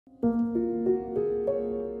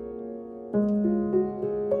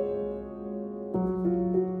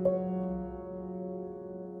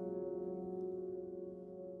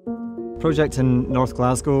Project in North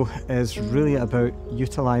Glasgow is really about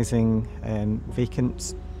utilising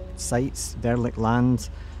vacant sites, derelict land,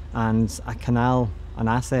 and a canal, an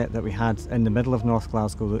asset that we had in the middle of North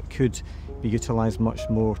Glasgow that could be utilised much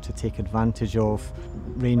more to take advantage of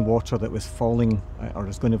rainwater that was falling or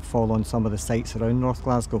is going to fall on some of the sites around North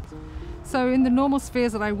Glasgow. So in the normal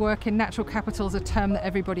spheres that I work in, natural capital is a term that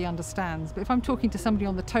everybody understands. But if I'm talking to somebody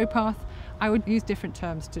on the towpath, I would use different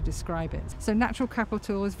terms to describe it. So natural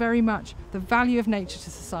capital is very much the value of nature to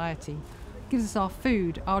society. It gives us our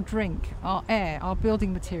food, our drink, our air, our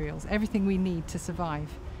building materials, everything we need to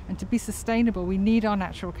survive. And to be sustainable, we need our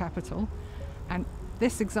natural capital. And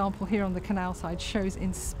this example here on the canal side shows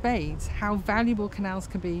in spades how valuable canals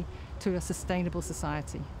can be to a sustainable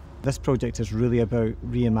society. This project is really about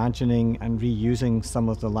reimagining and reusing some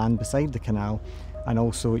of the land beside the canal, and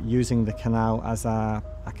also using the canal as a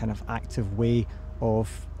kind of active way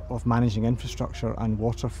of managing infrastructure and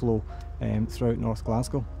water flow throughout North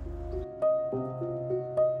Glasgow.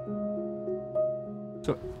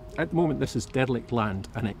 So at the moment this is derelict land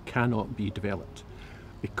and it cannot be developed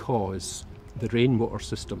because the rainwater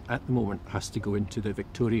system at the moment has to go into the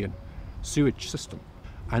Victorian sewage system,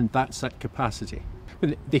 and that's at capacity.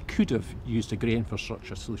 They could have used a grey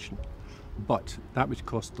infrastructure solution, but that would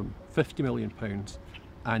cost them £50 million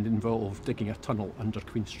and involve digging a tunnel under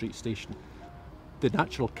Queen Street Station. The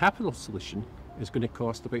natural capital solution is going to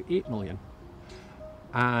cost about £8 million,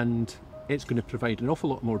 and it's going to provide an awful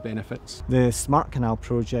lot more benefits. The Smart Canal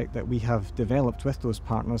project that we have developed with those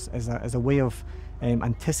partners is a way of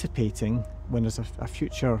anticipating when there's a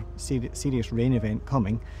future serious rain event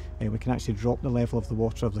coming. We can actually drop the level of the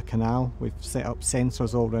water of the canal. We've set up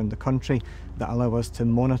sensors all around the country that allow us to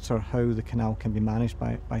monitor how the canal can be managed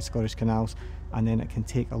by Scottish Canals, and then it can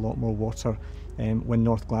take a lot more water when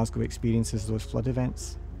North Glasgow experiences those flood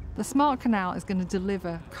events. The Smart Canal is going to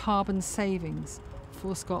deliver carbon savings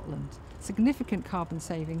for Scotland, significant carbon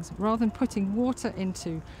savings, rather than putting water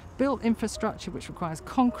into built infrastructure which requires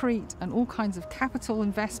concrete and all kinds of capital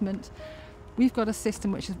investment. We've got a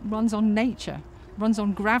system which runs on nature, runs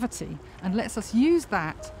on gravity, and lets us use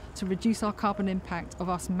that to reduce our carbon impact of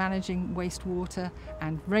us managing wastewater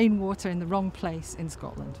and rainwater in the wrong place in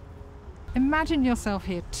Scotland. Imagine yourself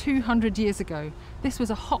here 200 years ago. This was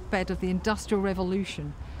a hotbed of the Industrial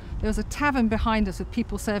Revolution. There was a tavern behind us with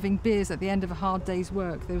people serving beers at the end of a hard day's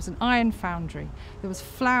work. There was an iron foundry, there was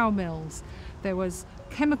flour mills, there was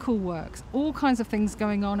chemical works, all kinds of things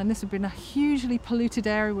going on, and this would have been a hugely polluted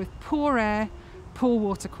area with poor air, poor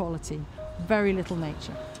water quality, very little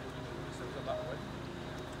nature.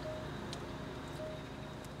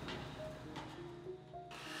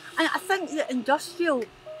 And I think the industrial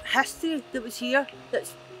history that was here,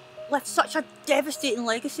 that's left such a devastating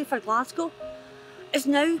legacy for Glasgow, is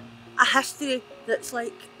now a history that's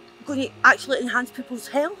like going to actually enhance people's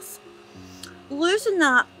health. Losing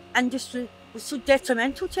that industry was so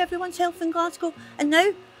detrimental to everyone's health in Glasgow, and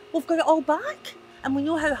now we've got it all back, and we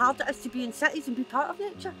know how hard it is to be in cities and be part of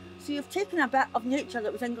nature. So you've taken a bit of nature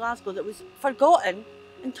that was in Glasgow that was forgotten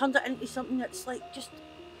and turned it into something that's like just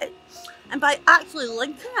it, and by actually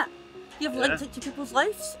linking it, you've linked it to people's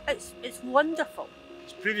lives. It's wonderful.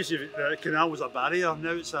 Previously the canal was a barrier,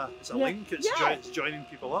 now it's a link, it's joining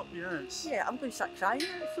people up. Yeah, I'm going to start crying,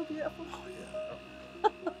 it's so beautiful. Oh, yeah.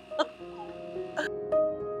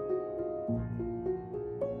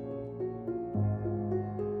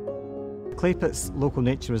 Claypits Local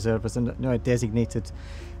Nature Reserve is now a designated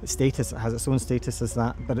status. It has its own status as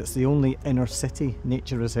that, but it's the only inner city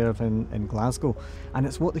nature reserve in Glasgow, and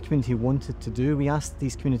it's what the community wanted to do. We asked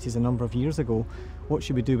these communities a number of years ago, what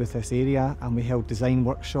should we do with this area, and we held design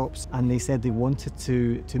workshops, and they said they wanted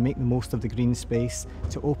to make the most of the green space,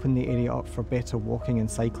 to open the area up for better walking and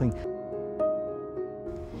cycling.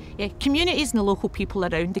 Yeah, communities and the local people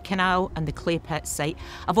around the canal and the Claypits site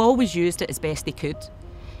have always used it as best they could.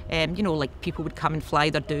 You know, like people would come and fly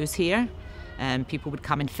their doos here, people would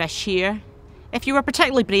come and fish here. If you were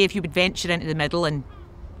particularly brave, you would venture into the middle and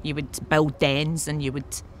you would build dens and you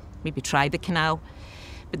would maybe try the canal.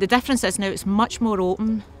 But the difference is now it's much more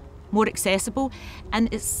open, more accessible,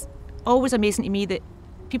 and it's always amazing to me that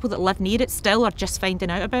people that live near it still are just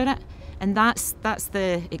finding out about it. And that's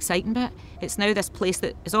the exciting bit. It's now this place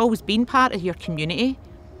that has always been part of your community,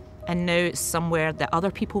 and now it's somewhere that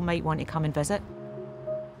other people might want to come and visit.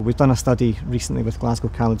 We've done a study recently with Glasgow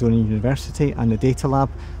Caledonian University and the Data Lab,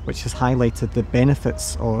 which has highlighted the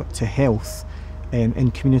benefits to health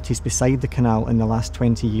in communities beside the canal in the last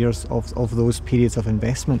 20 years of those periods of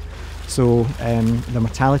investment. So the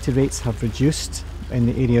mortality rates have reduced in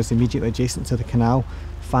the areas immediately adjacent to the canal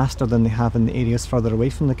faster than they have in the areas further away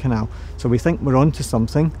from the canal. So we think we're onto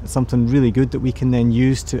something really good that we can then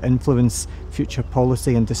use to influence future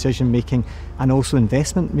policy and decision making, and also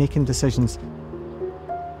investment making decisions.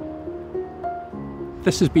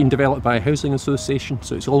 This has been developed by a housing association,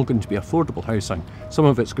 so it's all going to be affordable housing. Some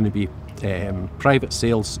of it's going to be private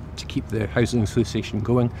sales to keep the housing association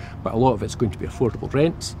going, but a lot of it's going to be affordable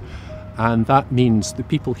rents. And that means the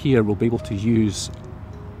people here will be able to use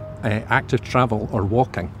active travel or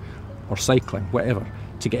walking or cycling, whatever,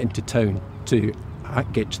 to get into town to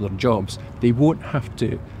get to their jobs. They won't have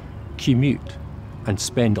to commute and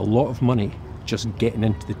spend a lot of money just getting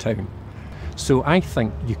into the town. So I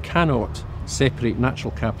think you cannot separate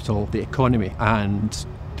natural capital, the economy and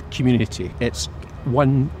the community. It's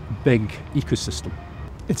one big ecosystem.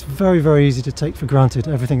 It's very, very easy to take for granted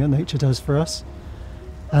everything that nature does for us,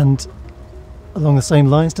 and along the same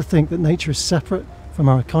lines to think that nature is separate from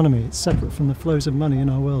our economy, it's separate from the flows of money in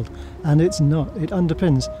our world, and it's not. It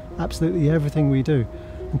underpins absolutely everything we do.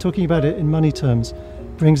 And talking about it in money terms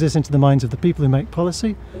brings this into the minds of the people who make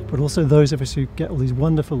policy, but also those of us who get all these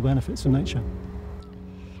wonderful benefits from nature.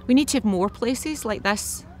 We need to have more places like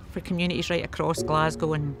this for communities right across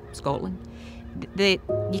Glasgow and Scotland. You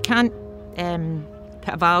can't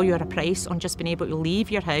put a value or a price on just being able to leave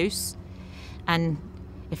your house, and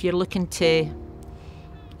if you're looking to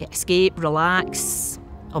escape, relax,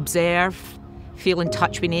 observe, feel in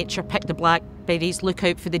touch with nature, pick the blackberries, look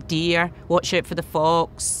out for the deer, watch out for the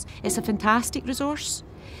fox, it's a fantastic resource.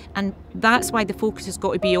 And that's why the focus has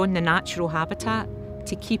got to be on the natural habitat,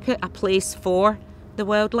 to keep it a place for the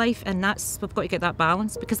wildlife, and we've got to get that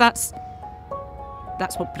balance, because that's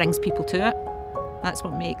what brings people to it. That's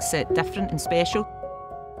what makes it different and special.